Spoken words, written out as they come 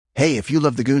Hey, if you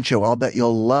love The Goon Show, I'll bet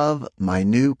you'll love my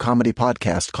new comedy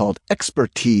podcast called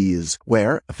Expertise,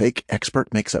 where a fake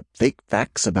expert makes up fake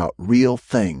facts about real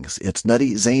things. It's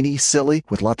nutty, zany, silly,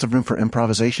 with lots of room for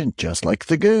improvisation, just like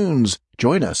The Goons.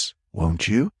 Join us, won't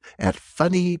you, at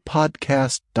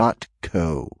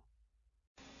funnypodcast.co.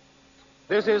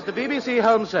 This is the BBC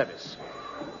Home Service.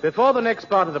 Before the next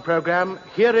part of the program,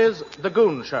 here is The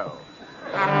Goon Show.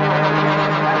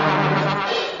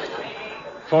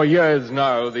 For years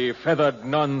now, the feathered,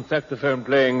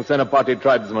 non-saxophone-playing Senapati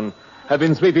tribesmen have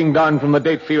been sweeping down from the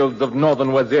date fields of northern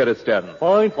Waziristan.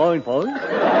 Fine.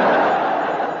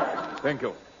 Thank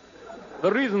you.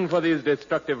 The reason for these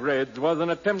destructive raids was an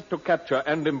attempt to capture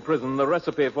and imprison the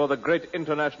recipe for the great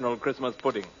international Christmas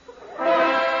pudding.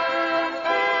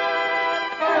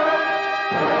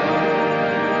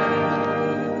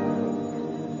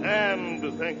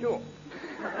 And thank you.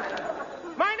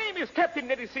 My name is Captain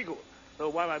Neddy Seagull. Though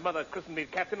why my mother christened me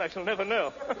Captain, I shall never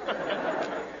know.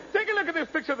 Take a look at this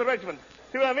picture of the regiment.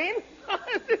 See what I mean?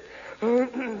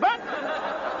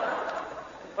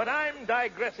 But I'm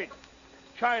digressing.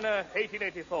 China,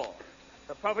 1884.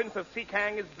 The province of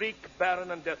Sikang is bleak,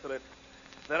 barren, and desolate.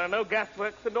 There are no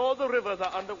gasworks, and all the rivers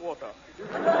are underwater.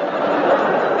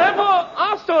 Therefore,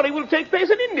 our story will take place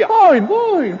in India. Fine.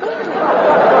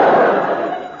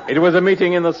 It was a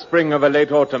meeting in the spring of a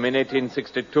late autumn in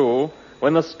 1862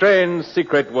 when the strange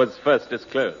secret was first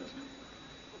disclosed.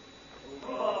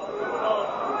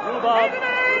 Rhubarb!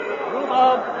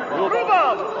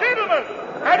 Gentlemen,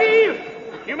 at ease!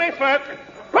 You may smoke.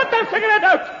 Put that cigarette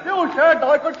out! You said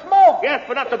I could smoke. Yes,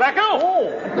 but not tobacco. Oh.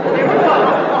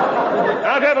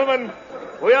 Now, gentlemen,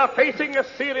 we are facing a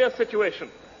serious situation.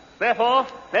 Therefore,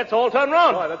 let's all turn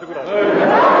round. Oh, that's a good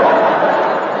idea.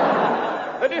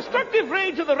 The destructive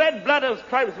rage of the Red Blooders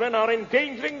tribesmen are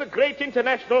endangering the great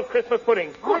international Christmas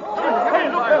pudding. Yes?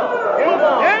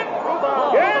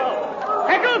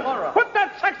 Eccles, put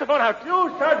that saxophone out.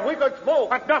 You said we could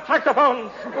smoke. But not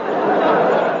saxophones.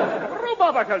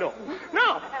 Rhubarb, I tell you.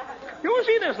 Now, you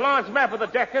see this large map of the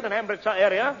Deccan and Amritsar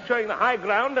area showing the high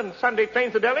ground and Sunday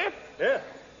trains to Delhi? Yes.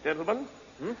 Gentlemen,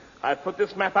 I put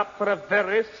this map up for a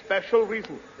very special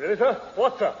reason. Really, sir?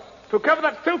 What, sir? To cover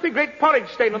that filthy great porridge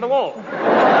stain on the wall. No!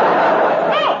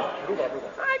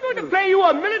 I'm going to play you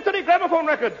a military gramophone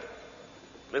record.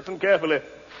 Listen carefully.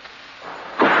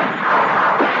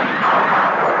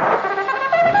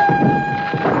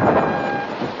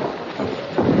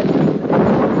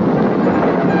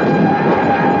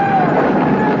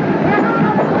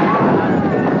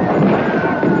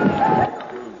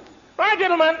 Right,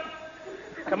 gentlemen.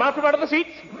 Come out from under the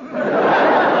seats.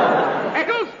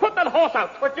 Eccles, put that horse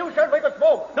out. But you said we could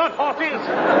smoke. Not horses.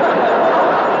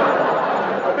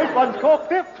 This one's cork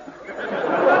dipped.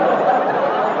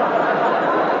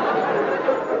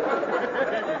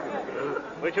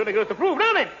 Which only goes to prove,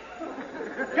 don't it?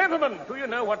 Gentlemen, do you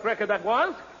know what record that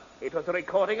was? It was a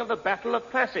recording of the Battle of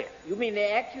Plassey. You mean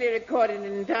they actually recorded an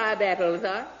entire battle,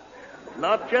 sir?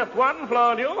 Not just one,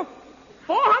 Claudio.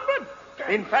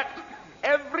 400. In fact,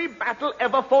 every battle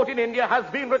ever fought in India has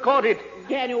been recorded.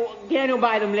 Can you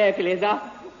buy them locally, sir?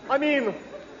 I mean,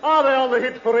 are they on the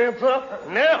hit parade, sir?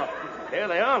 No. Here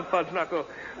they aren't, Fudge Knuckle.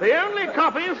 The only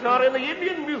copies are in the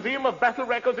Indian Museum of Battle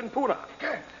Records in Pune.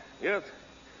 Yes.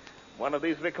 One of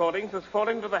these recordings has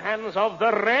fallen into the hands of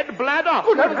the Red Bladder.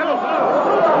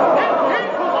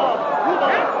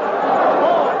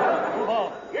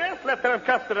 Yes, Lieutenant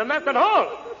Custer, and that's not all.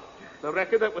 The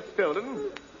record that was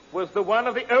stolen was the one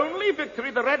of the only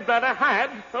victory the Red Bladder had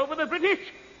over the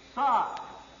British. Sir,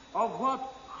 of what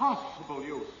possible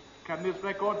use can this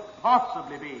record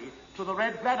possibly be to the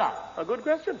Red Bladder? A good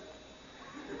question.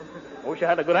 Wish I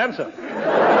had a good answer.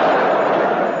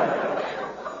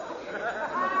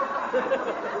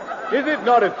 Is it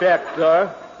not a fact, sir,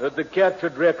 that the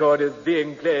captured record is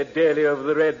being played daily over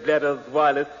the Red Bladder's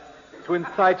wireless to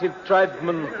incite his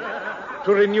tribesmen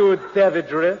to renewed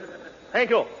savagery?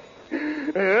 Thank you.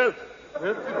 Yes.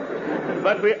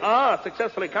 But we are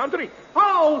successfully countering.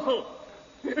 How, sir?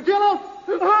 Tell us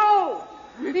how.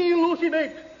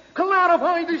 Elucidate.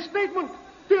 Clarify this statement.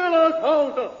 Tell us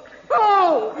how, sir.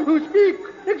 How? Speak.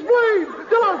 Explain.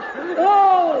 Tell us.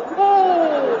 How?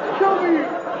 Tell me.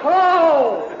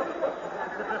 How?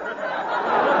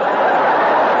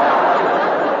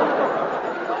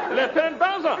 Lieutenant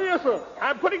Bowser. Yes, sir.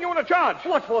 I'm putting you on a charge.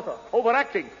 What for, sir?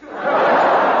 Overacting.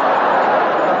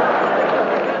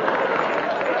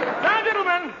 Now,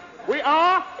 gentlemen, we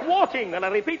are thwarting, and I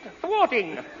repeat,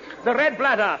 thwarting the Red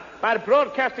Bladder by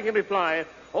broadcasting in reply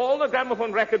all the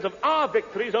gramophone records of our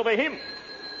victories over him.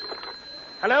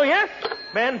 Hello, yes?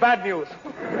 Man, bad news.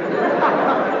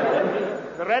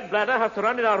 The Red Bladder has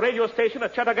surrounded our radio station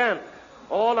at Chattagan.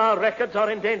 All our records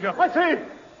are in danger. I say,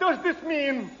 does this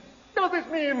mean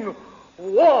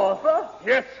war, sir?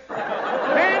 Yes.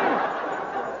 Men,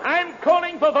 I'm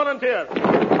calling for volunteers.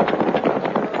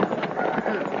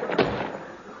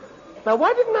 Now,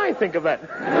 why didn't I think of that?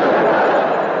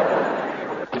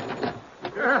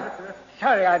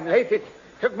 Sorry I'm late. It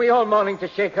took me all morning to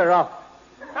shake her off.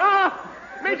 Ah,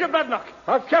 Major Bloodnock.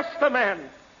 Just the man.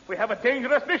 We have a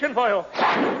dangerous mission for you.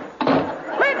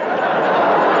 Quick!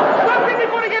 Stop him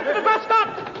before he gets to the bus stop!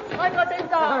 I got him,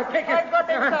 sir. Take it. I got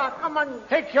him, sir. Come on.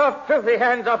 Take your filthy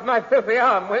hands off my filthy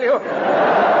arm, will you?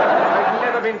 I've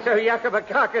never been so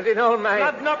yakabakakad in all my...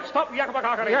 Bloodnock, stop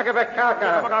Yakabakaka.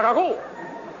 Yakabakaka. Yakabakaka.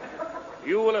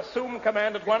 You will assume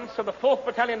command at once of the 4th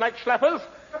Battalion Night Schlappers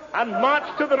and march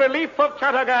to the relief of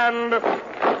Chattagan.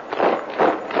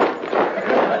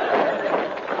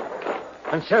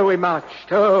 And so we marched.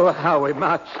 Oh, how we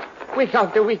marched. Week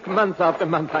after week, month after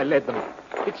month, I led them.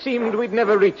 It seemed we'd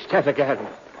never reach Chattagan.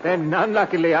 Then,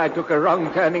 unluckily, I took a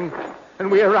wrong turning,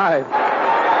 and we arrived. Men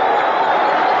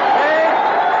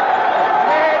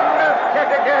of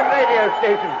Chattagan radio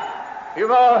station.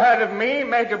 You've all heard of me,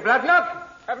 Major Bloodnock,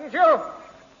 haven't you?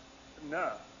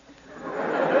 No.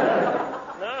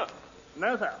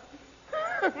 No, sir.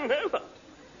 No, sir.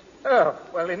 Oh,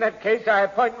 well, in that case, I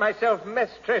appoint myself mess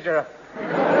treasurer.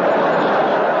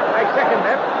 I second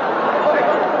that.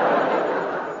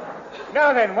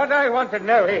 Now then, what I want to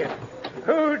know is,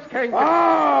 who's going to...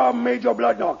 Ah, Major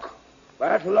Bloodnock.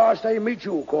 At last I meet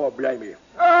you, Corps Blimey.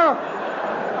 Oh,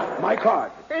 My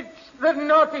card. it's the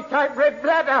naughty type Red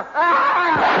Bladder.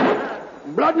 Ah!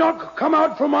 Bloodnock, come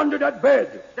out from under that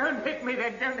bed. Don't hit me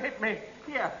then, don't hit me.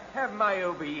 Here, have my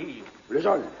OBE.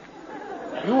 Listen.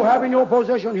 You have in your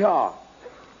possession here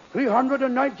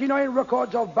 399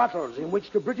 records of battles in which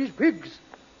the British pigs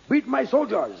beat my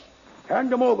soldiers. Hand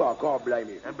them over, Corps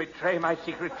Blimey. And betray my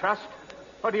secret trust?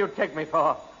 What do you take me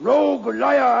for? Rogue,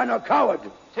 liar, and a coward.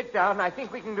 Sit down. I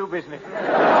think we can do business.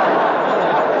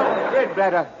 Red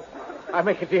Bladder, I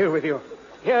make a deal with you.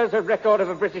 Here's a record of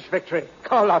a British victory.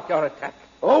 Call out your attack.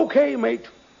 Okay, mate.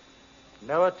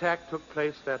 No attack took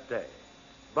place that day.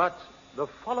 But the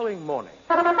following morning...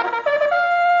 What?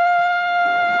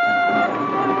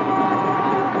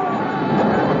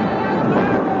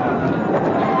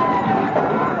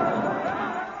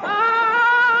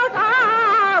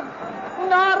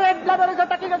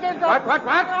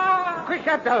 Quick,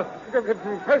 Abdul.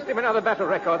 Post him another battle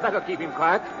record. That'll keep him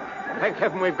quiet. Thank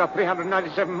heaven we've got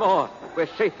 397 more. We're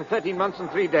safe for 13 months and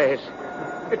 3 days.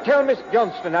 Tell Miss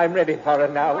Johnston I'm ready for her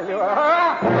now, will you?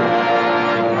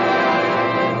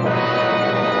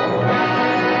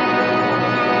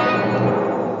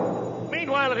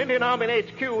 Meanwhile, at Indian Army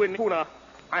HQ in Pune,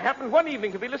 I happened one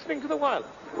evening to be listening to the wireless.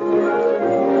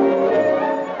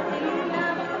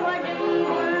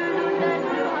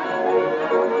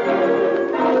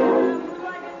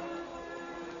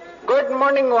 Good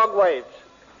morning, Wagwives.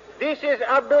 This is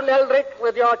Abdul Elric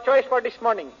with your choice for this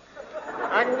morning.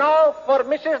 And now for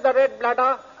Mrs. the Red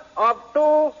Bladder of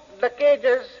 2 The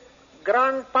Cages,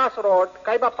 Grand Pass Road,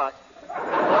 Kaiba Pass.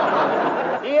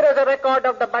 Here is a record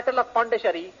of the Battle of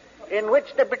Pondicherry, in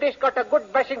which the British got a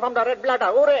good bashing from the Red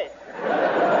Bladder. Hooray!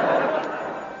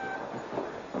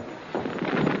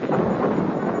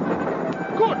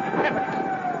 Good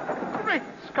heavens! Great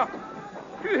Scott!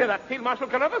 Do you hear that, Field Marshal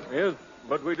Carruthers? Yes,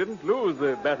 but we didn't lose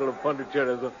the Battle of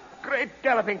Pondicherry, sir. Great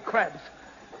galloping crabs.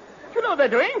 Do you know what they're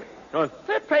doing? What?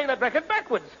 They're playing that record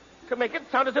backwards to make it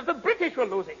sound as if the British were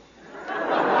losing.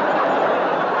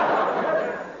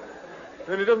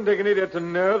 Then it doesn't take an idiot to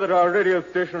know that our radio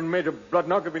station and Major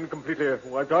Bloodnock have been completely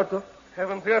wiped out, sir.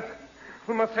 Heavens, yes.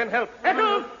 We must send help.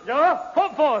 Eccles! Yeah?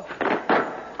 Hope forward.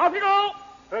 Off you go!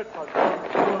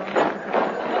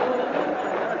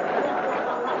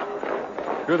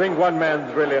 Do you think one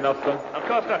man's really enough, sir? Of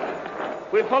course not.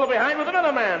 We'll follow behind with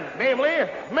another man, namely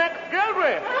Max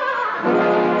Galbraith.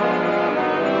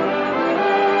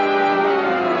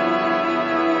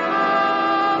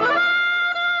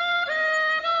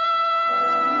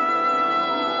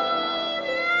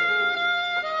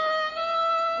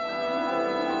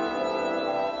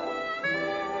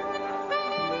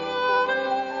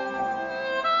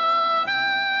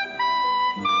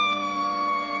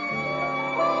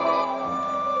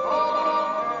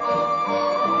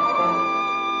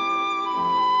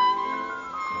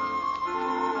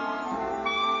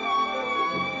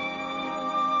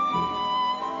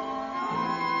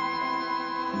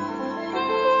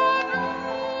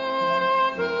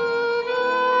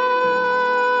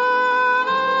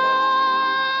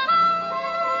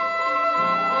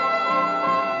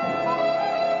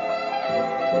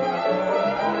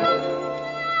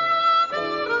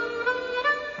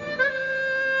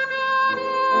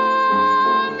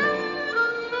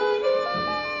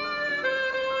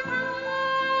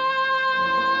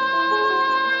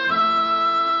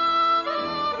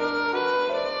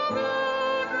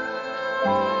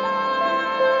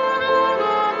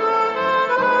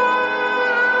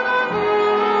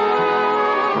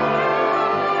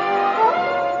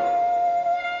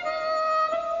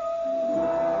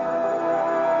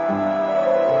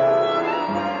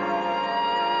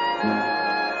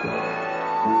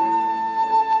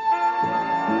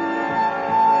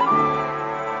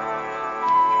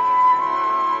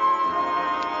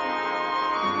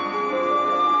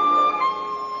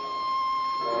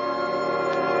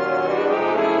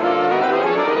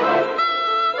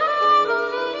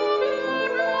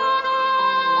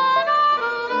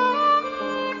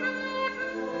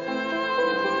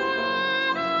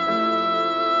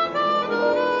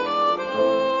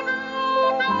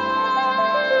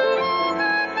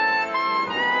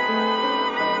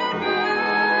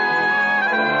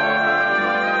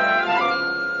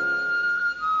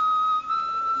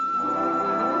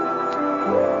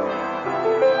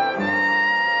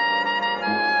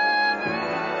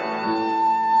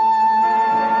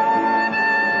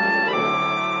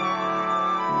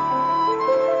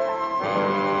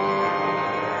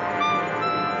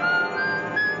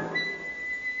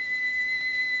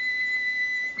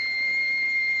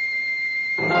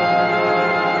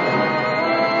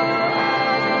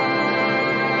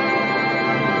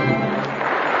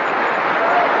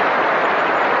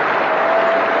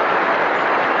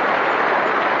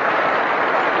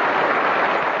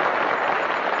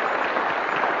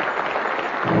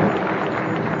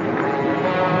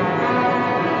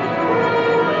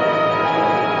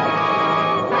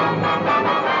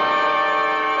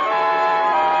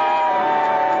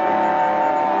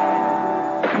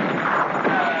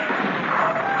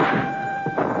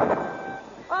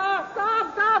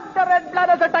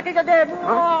 lacking again.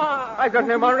 Huh? I've got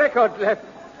no more records left.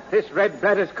 This red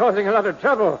bladder's causing a lot of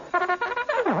trouble.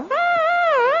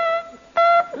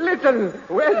 Listen,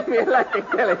 where's my electric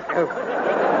telescope?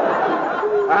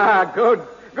 Good.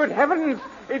 Good heavens.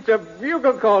 It's a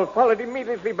bugle call followed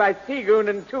immediately by Seagoon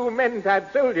and 2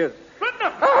 men-type soldiers.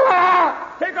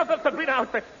 Slipknot! Take off the Sabrina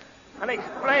outfit and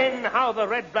explain how the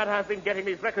Red Blood has been getting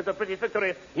these records of British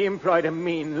victory. He employed a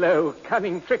mean, low,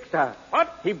 cunning trickster.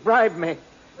 What? He bribed me.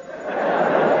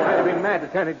 I'd have been mad to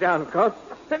turn it down, of course.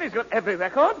 Then he's got every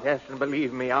record? Yes, and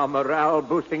believe me, our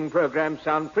morale-boosting programs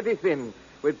sound pretty thin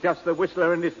with just the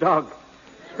Whistler and his dog.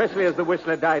 Especially as the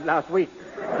Whistler died last week.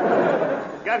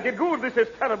 God, Gidgood, this is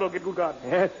terrible, Gidgood.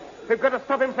 Yes. We've got to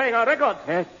stop him playing our records.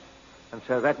 Yes. And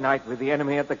so that night, with the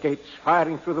enemy at the gates,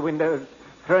 firing through the windows,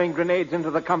 throwing grenades into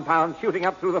the compound, shooting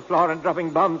up through the floor, and dropping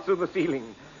bombs through the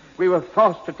ceiling, we were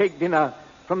forced to take dinner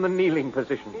from the kneeling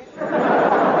position.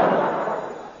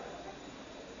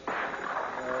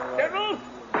 General,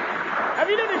 have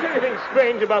you noticed anything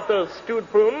strange about those stewed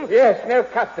prunes? Yes, no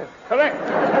custard. Correct.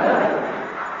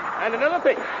 And another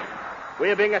thing.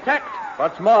 We are being attacked.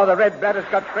 What's more, the Red Bladder's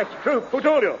got fresh troops. Who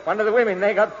told you? One of the women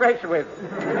they got fresh with.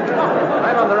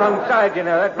 I'm on the wrong side, you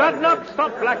know. That's But not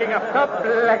stop blacking up. Stop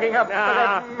blacking up.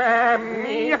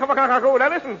 Mammy. Now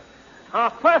listen. Our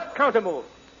first counter move.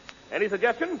 Any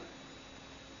suggestions?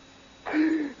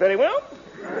 Very well.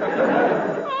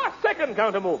 Our second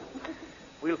counter move.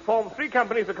 We'll form 3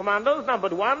 companies of commandos,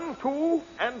 numbered 1, 2,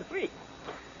 and 3.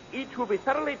 Each will be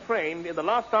thoroughly trained in the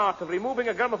last art of removing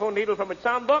a gramophone needle from its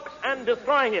sound box and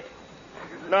destroying it.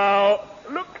 Now,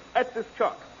 look at this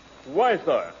chart. Why,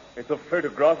 sir? It's a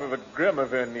photograph of a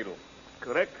gramophone needle.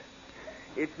 Correct.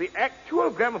 It's the actual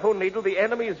gramophone needle the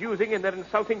enemy is using in their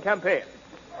insulting campaign.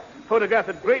 Photographed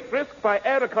at great risk by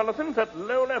air reconnaissance at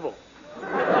low level.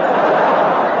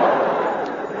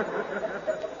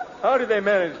 How did they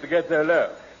manage to get so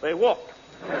low? They walked.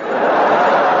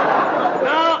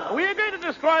 Now, we're going to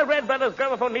destroy Red Banner's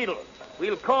gramophone needle.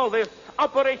 We'll call this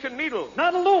Operation Needle.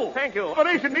 Naddle-oo. Thank you.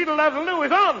 Operation Needle Naddle-oo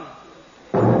is on.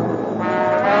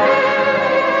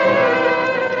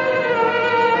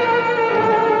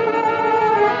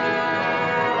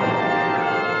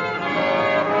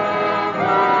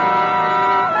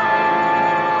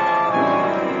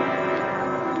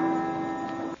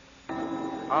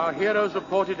 Our heroes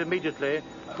reported immediately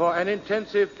for an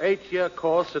intensive 8-year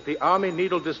course at the Army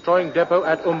Needle Destroying Depot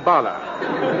at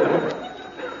Umballa.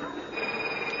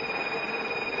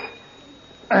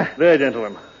 There,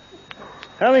 gentlemen.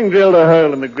 Having drilled a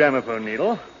hole in the gramophone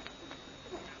needle,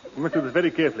 you must do this very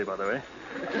carefully, by the way.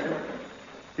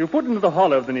 You put into the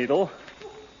hollow of the needle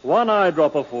 1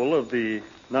 eyedropper full of the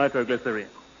nitroglycerine.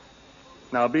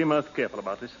 Now, be most careful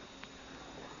about this.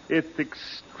 It's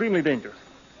extremely dangerous.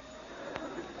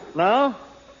 Now,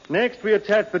 next we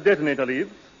attach the detonator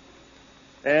leads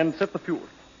and set the fuse.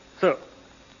 So,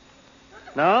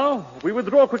 now we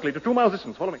withdraw quickly to 2 miles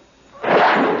distance. Follow me.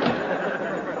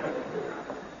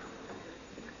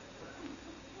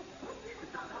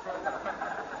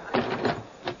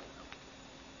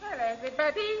 Hello,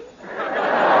 everybody.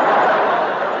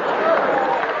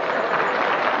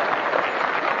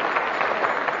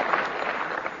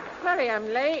 Sorry I'm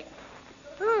late.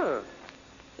 Oh,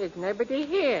 there's nobody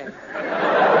here.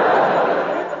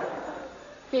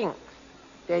 Thinks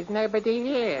there's nobody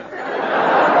here.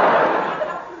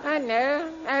 I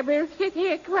know. I will sit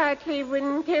here quietly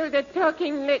until the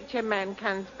talking lecture man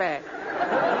comes back.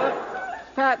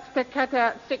 Starts to cut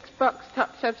out 6 box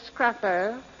tops of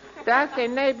Scruffo, thus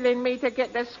enabling me to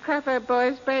get the Scruffo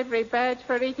Boys Bravery Badge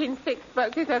for eating 6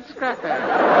 boxes of Scruffo.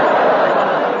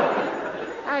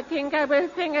 I think I will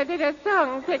sing a little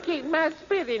song to keep my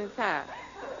spirits up.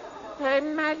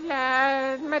 My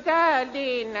love, my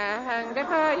darling, hunger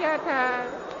for your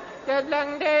touch, so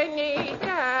long they need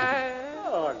us.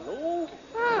 Oh, no.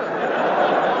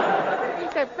 Oh.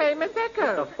 It's a famous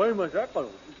echo. famous echo.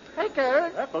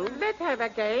 Echo, Echo? let's have a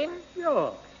game. Yeah.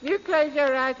 You close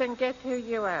your eyes and guess who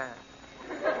you are.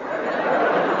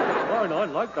 Fine, I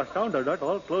like the sound of that.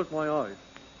 I'll close my eyes.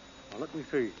 Now, let me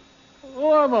see.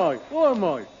 Who am I? Who am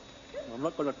I? I'm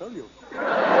not going to tell you.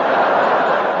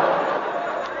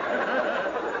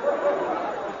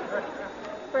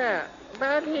 Well,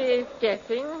 while he is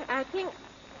guessing, I think...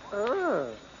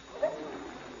 Oh.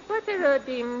 What are all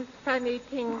these funny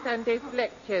things on this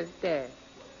lecture's desk?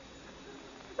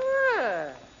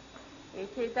 Oh.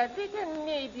 It is a little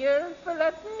needle full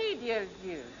of needle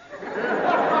juice.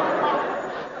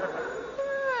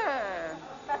 Ah.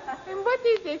 And what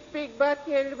is this big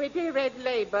bottle with the red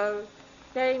label?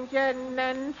 Danger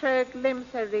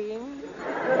nitroglycerine.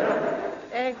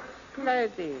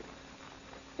 Explosive.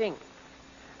 Think.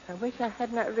 I wish I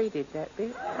had not read it that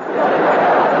bit.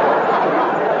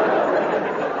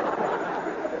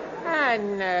 Ah,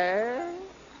 no.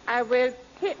 I will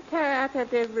tiptoe out of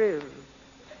the room.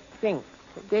 Think,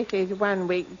 this is 1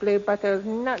 week Blue Bottle's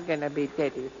not going to be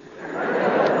deaded.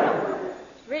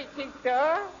 Reaches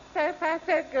door, so far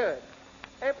so good.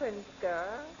 Opens door,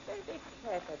 very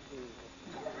carefully.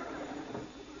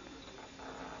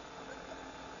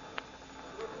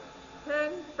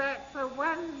 Turns back for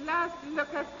one last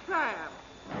look of triumph.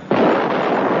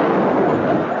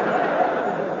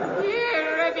 You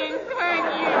living thing,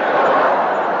 you!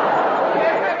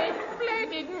 You have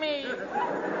exploded me.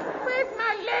 Where's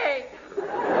my leg?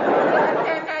 I've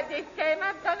done that this game.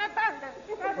 I've done abundance.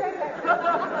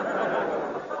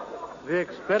 The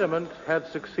experiment had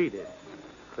succeeded.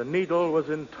 The needle was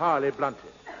entirely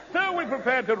blunted. So we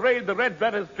prepared to raid the Red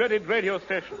Banner's dreaded radio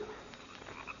station.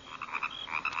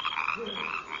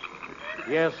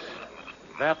 Yes,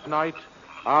 that night,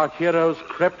 our heroes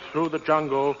crept through the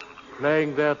jungle,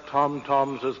 playing their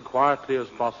tom-toms as quietly as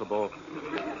possible,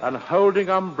 and holding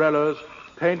umbrellas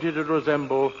painted to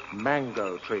resemble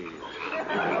mango trees.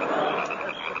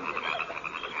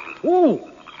 Ooh,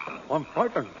 I'm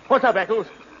frightened. What's up, Eccles?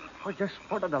 I just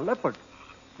spotted a leopard.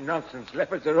 Nonsense.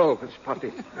 Leopards are always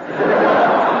spotted.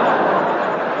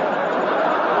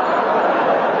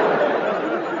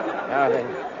 Now then,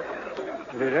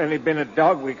 if it had only been a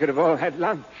dog, we could have all had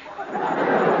lunch.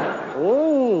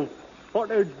 Oh,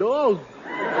 spotted dog.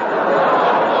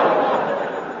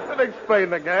 That explain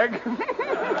the gag.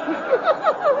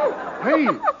 Hey.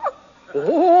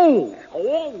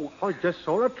 Oh, I just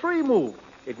saw a tree move.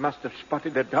 It must have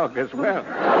spotted a dog as well.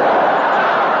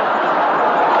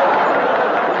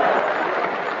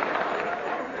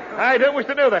 I don't wish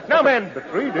to know that. Now, men. The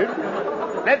tree did.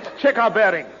 Let's check our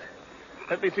bearings.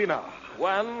 Let me see now.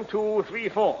 1, 2, 3,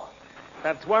 4.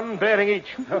 That's 1 bearing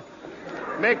each.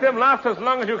 Make them last as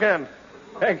long as you can.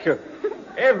 Thank you.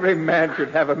 Every man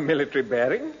should have a military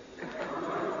bearing.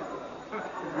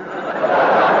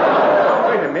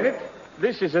 Wait a minute.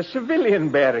 This is a civilian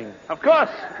bearing. Of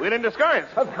course. We're in disguise.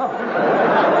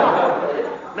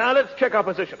 Now, let's check our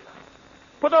position.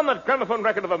 Put on that gramophone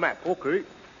record of a map. Okay.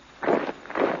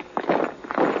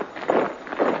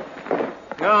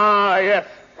 Ah, yes.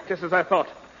 Just as I thought.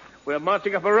 We're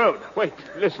marching up a road. Wait,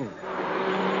 listen.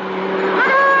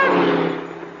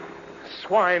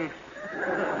 Swine.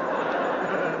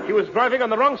 He was driving on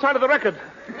the wrong side of the record.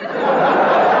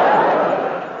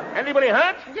 Anybody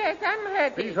hurt? Yes, I'm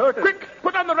hurting. He's hurting. Quick,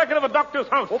 put on the record of a doctor's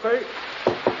house. Okay.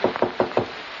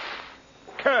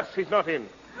 Curse, he's not in.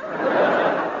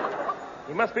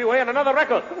 He must be away on another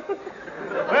record.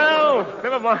 Well,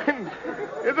 never mind.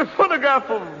 It's a photograph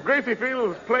of Gracie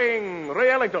Fields playing Ray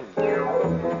Ellington.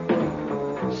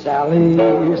 Sally,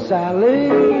 Sally,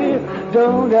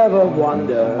 don't ever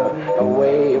wander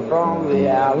away from the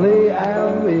alley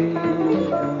and me.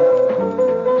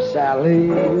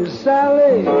 Sally,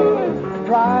 Sally,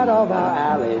 pride of our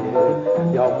alley,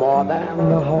 you're more than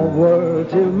the whole world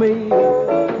to me.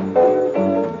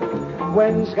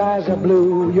 When skies are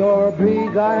blue, you're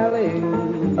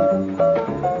beguiling.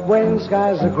 When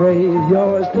skies are gray,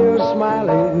 you're still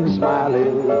smiling,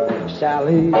 smiling.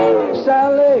 Sally,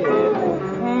 Sally,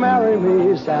 marry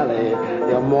me, Sally.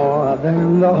 You're more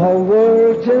than the whole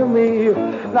world to me.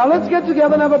 Now let's get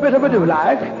together and have a bit of a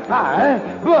do-like. Aye,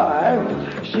 boy.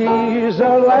 She's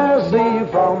a lassie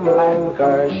from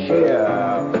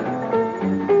Lancashire.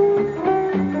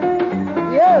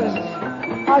 Yes,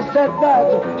 I said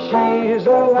that. She's a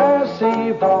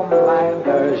lassie from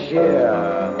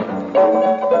Lancashire.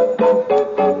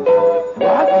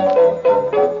 What?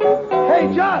 Hey,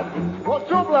 John.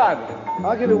 What's up, lad?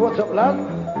 I'll give you what's up, lad.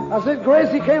 I said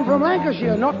Gracie came from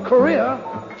Lancashire, not Korea.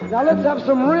 Now let's have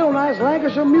some real nice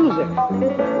Lancashire music.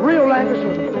 Real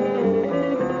Lancashire.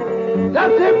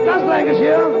 That's it. That's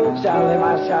Lancashire. Sally,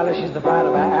 my Sally, she's the pride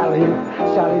of our alley.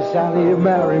 Sally, Sally,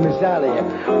 marry me, Sally.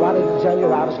 Why did I tell you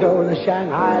I was going to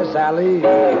Shanghai, Sally?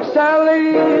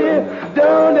 Sally,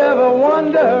 don't ever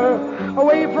wander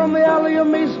away from the alley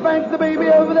and me spank the baby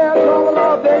over there.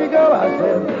 Tra-la-la, there you go. I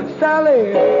said,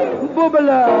 Sally,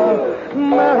 boobala,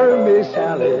 marry me,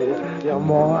 Sally. You're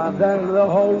more than the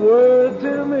whole world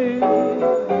to me.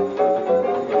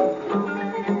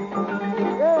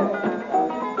 Yeah.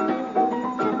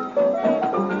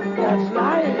 That's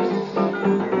nice.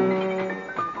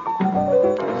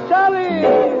 Sally,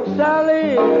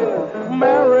 Sally,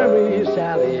 marry me,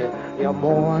 Sally. You're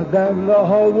more than the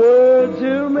whole world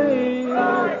to me.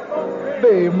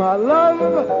 Be my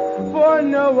love, for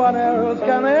no one else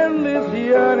can end this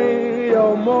journey.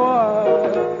 You're more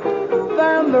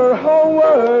than the whole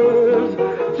world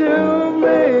to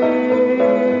me.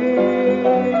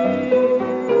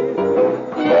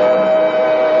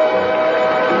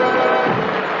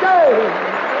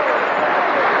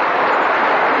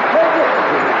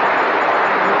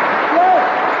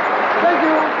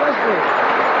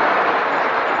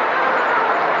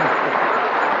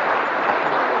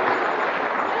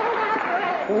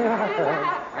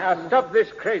 stop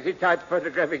this crazy type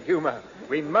photographic humor.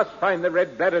 We must find the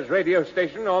Red Bladders radio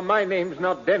station, or my name's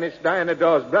not Dennis Diana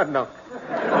Dawes Bloodknock.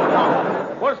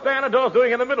 What's Diana Dawes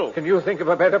doing in the middle? Can you think of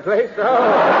a better place? Oh.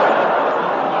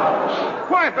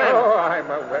 Quiet, man. Oh,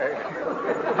 I'm away.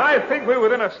 I think we're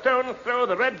within a stone's throw of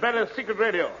the Red Bladders secret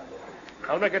radio.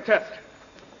 I'll make a test.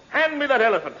 Hand me that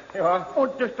elephant. You are? Oh,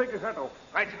 just take his hat off.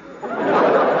 Right.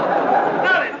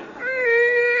 Got it.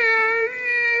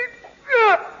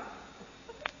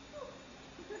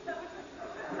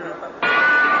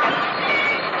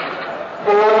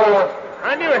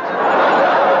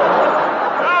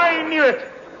 I knew it.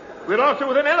 We're also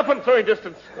within elephant throwing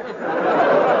distance.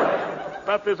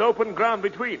 But there's open ground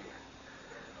between.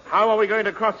 How are we going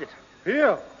to cross it?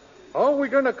 Here. How are we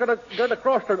going to get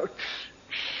across the...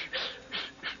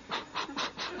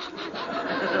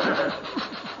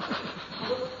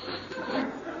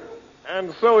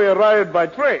 And so we arrived by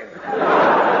train.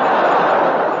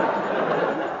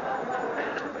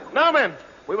 Now, men,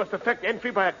 we must effect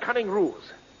entry by a cunning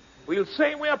ruse. We'll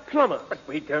say we are plumbers. But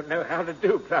we don't know how to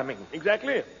do plumbing.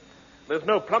 Exactly. There's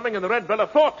no plumbing in the Red Bella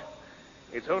Fort.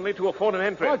 It's only to afford an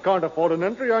entry. I can't afford an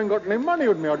entry. I ain't got any money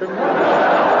with me. I didn't...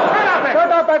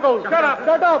 Shut up, Eccles! Shut up!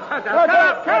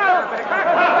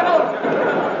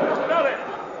 Now then.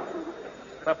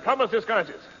 The plumber's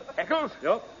disguises. Eccles?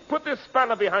 Yep. Put this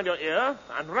spanner behind your ear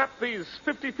and wrap these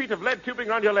 50 feet of lead tubing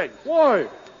around your legs. Why?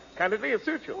 Candidly, it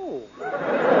suits you. Oh.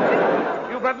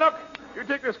 You, Bradlock, you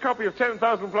take this copy of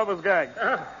 10,000 Plumbers' Gag.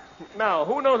 Now,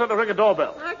 who knows how to ring a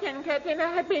doorbell? I can, Captain. I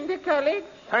have been to college.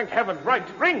 Thank heaven. Right.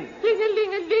 Ring.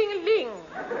 Ding-a-ling-a-ling-a-ling.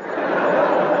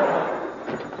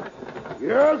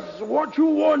 Yes, what you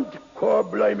want,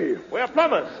 Corblimey? We're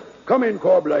plumbers. Come in,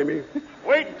 Corblimey.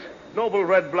 Wait, noble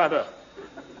Red Bladder.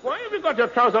 Why have you got your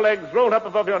trouser legs rolled up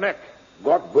above your neck?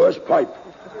 Got burst pipe.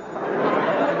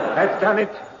 That's done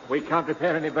it. We can't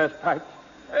repair any burst pipe.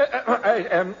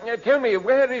 Tell me,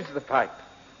 where is the pipe?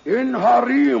 In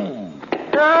Harim.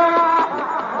 Bloodknock,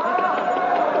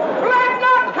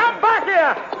 come back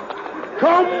here!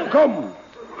 Come.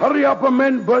 Hurry up and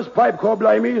mend burst pipe,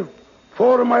 Corblimey.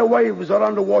 4 of my wives are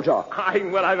underwater.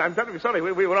 I'm terribly sorry.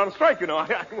 We were on strike, you know.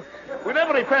 We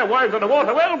never repair wives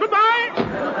underwater. Well, goodbye.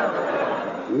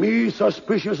 Me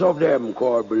suspicious of them,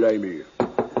 Corblimey.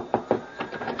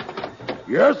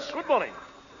 Yes? Good morning.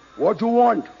 What you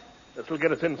want? This will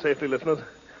get us in safely, listeners.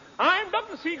 I'm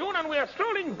Dr. Seagoon, and we're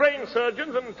strolling brain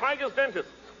surgeons and tiger's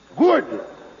dentists. Good.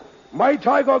 My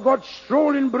tiger got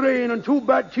strolling brain and 2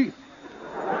 bad teeth.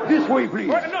 This way, please.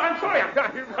 No, I'm sorry.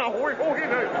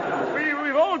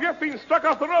 We've all just been struck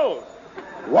off the road.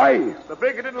 Why? The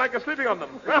baker didn't like us sleeping on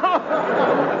them.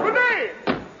 Good day.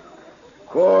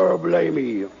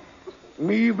 Corblimey.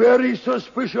 Me very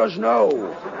suspicious now.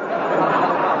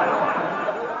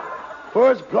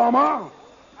 First plumber,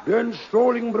 then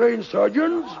strolling brain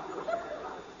surgeons,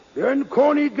 then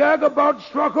corny gag about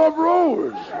struck off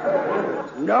rolls.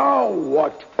 Now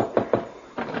what?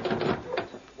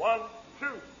 1,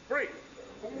 2, 3.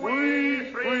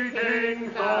 We three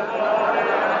kings of Orient.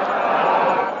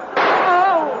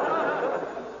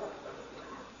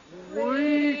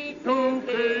 We 2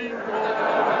 kings of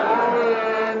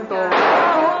Orient.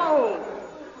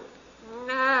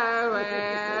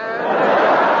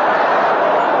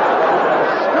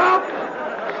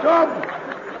 Stop!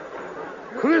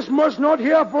 Christmas not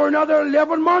here for another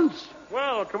 11 months.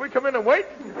 Well, can we come in and wait?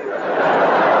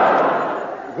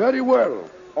 Very well.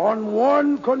 On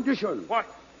one condition. What?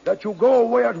 That you go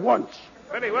away at once.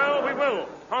 Very well, we will.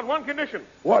 On one condition.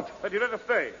 What? That you let us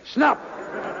stay. Snap!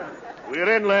 We're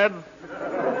in, lads.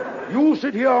 You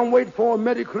sit here and wait for a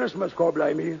Merry Christmas,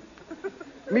 Corblimey.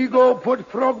 Me go put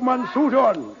frogman suit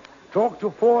on. Talk to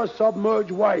 4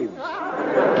 submerged wives.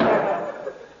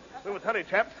 We must hurry,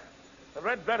 chaps. The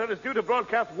Red Bladder is due to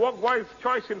broadcast Wogwife's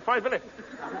Choice in 5 minutes.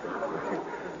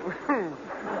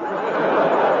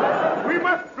 We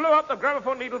must blow up the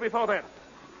gramophone needle before then.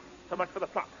 So much for the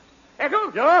plot.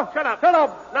 Eccles? Yeah? Shut up.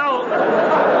 Now,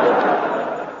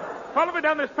 follow me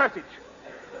down this passage.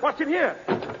 What's in here?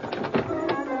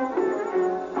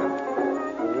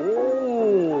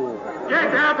 Oh.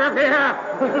 Get out of here!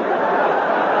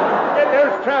 Get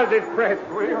those trousers pressed,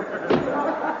 will you?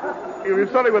 You'll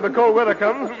be sorry when the cold weather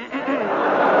comes.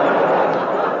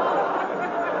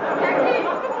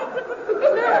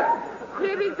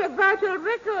 Here is the vital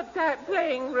record type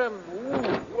playing room.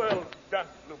 Ooh, well done,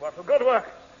 Blue Bottle. Go to work.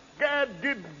 Gad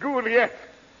did Gouliet.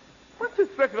 What's this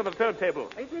record on the turntable?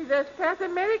 It is a South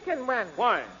American one.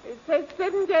 Why? It says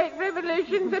 78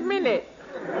 revolutions a minute.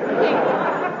 Think.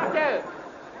 Go.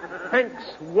 Thanks,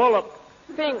 Wallop.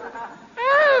 Think.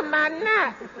 Oh, my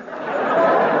nut.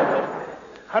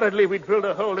 Hurriedly, we drilled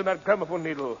a hole in that gramophone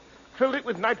needle, filled it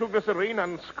with nitroglycerine,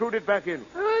 and screwed it back in.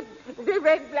 Oh, the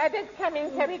red bladder's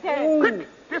coming, Captain. Quick!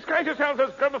 Disguise yourselves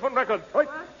as gramophone records. Right.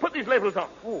 Put these labels on.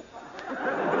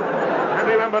 And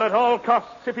remember, at all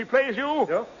costs, if he plays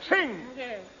you, sing.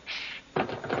 Yes.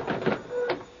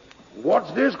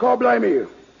 What's this, Cobblimey?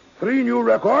 3 new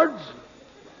records?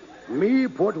 Me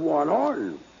put one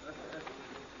on.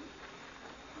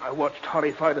 I watched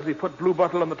horrified as he put Blue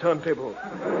Bottle on the turntable.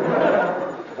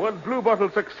 Would Blue Bottle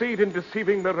succeed in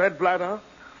deceiving the red bladder?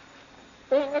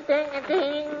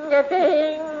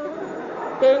 Ding-a-ding-a-ding-a-ding.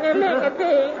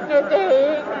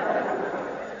 Ding-a-ling-a-ding-a-ding.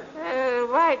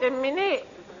 Wait a minute.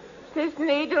 This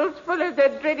needle's full of the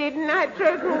dreaded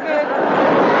nitrogen.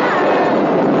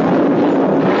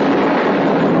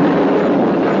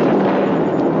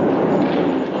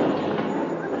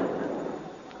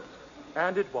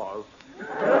 And it was.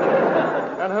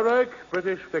 An heroic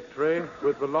British victory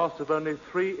with the loss of only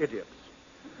 3 idiots.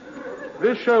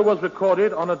 This show was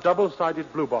recorded on a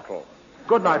double-sided blue bottle.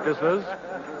 Good night, listeners.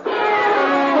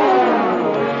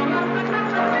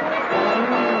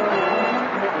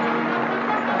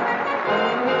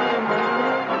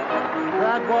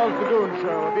 That was The Goon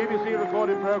Show, a BBC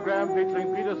recorded program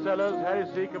featuring Peter Sellers, Harry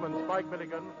Seacombe, and Spike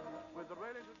Milligan, with the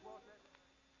Railings Quartet.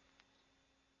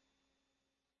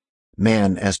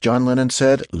 Man, as John Lennon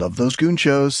said, love those Goon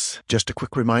shows. Just a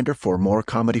quick reminder, for more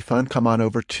comedy fun, come on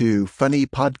over to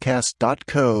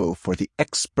funnypodcast.co for the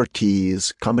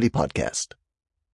Expertise Comedy Podcast.